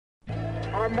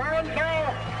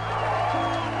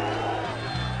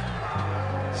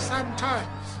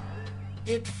Sometimes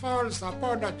it falls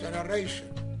upon a generation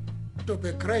to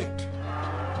be great.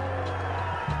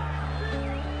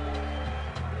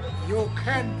 You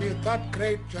can be that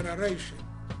great generation.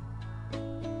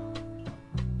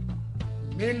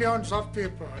 Millions of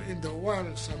people in the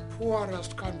world's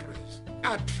poorest countries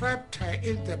are trapped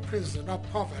in the prison of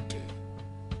poverty.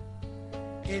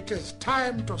 It is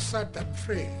time to set them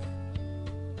free.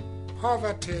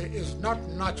 Poverty is not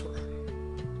natural.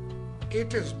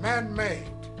 It is man-made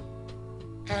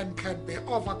and can be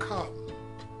overcome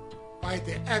by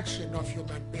the action of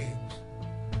human beings.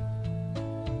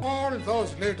 All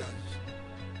those leaders,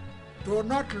 do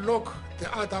not look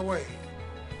the other way.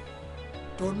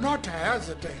 Do not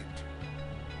hesitate.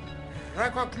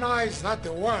 Recognize that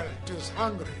the world is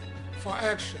hungry for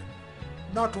action,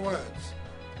 not words.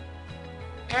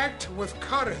 Act with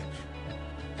courage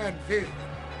and vision.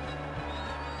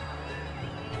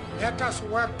 Let us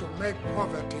work to make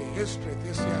poverty history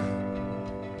this year,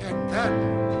 and then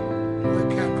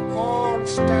we can all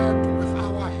stand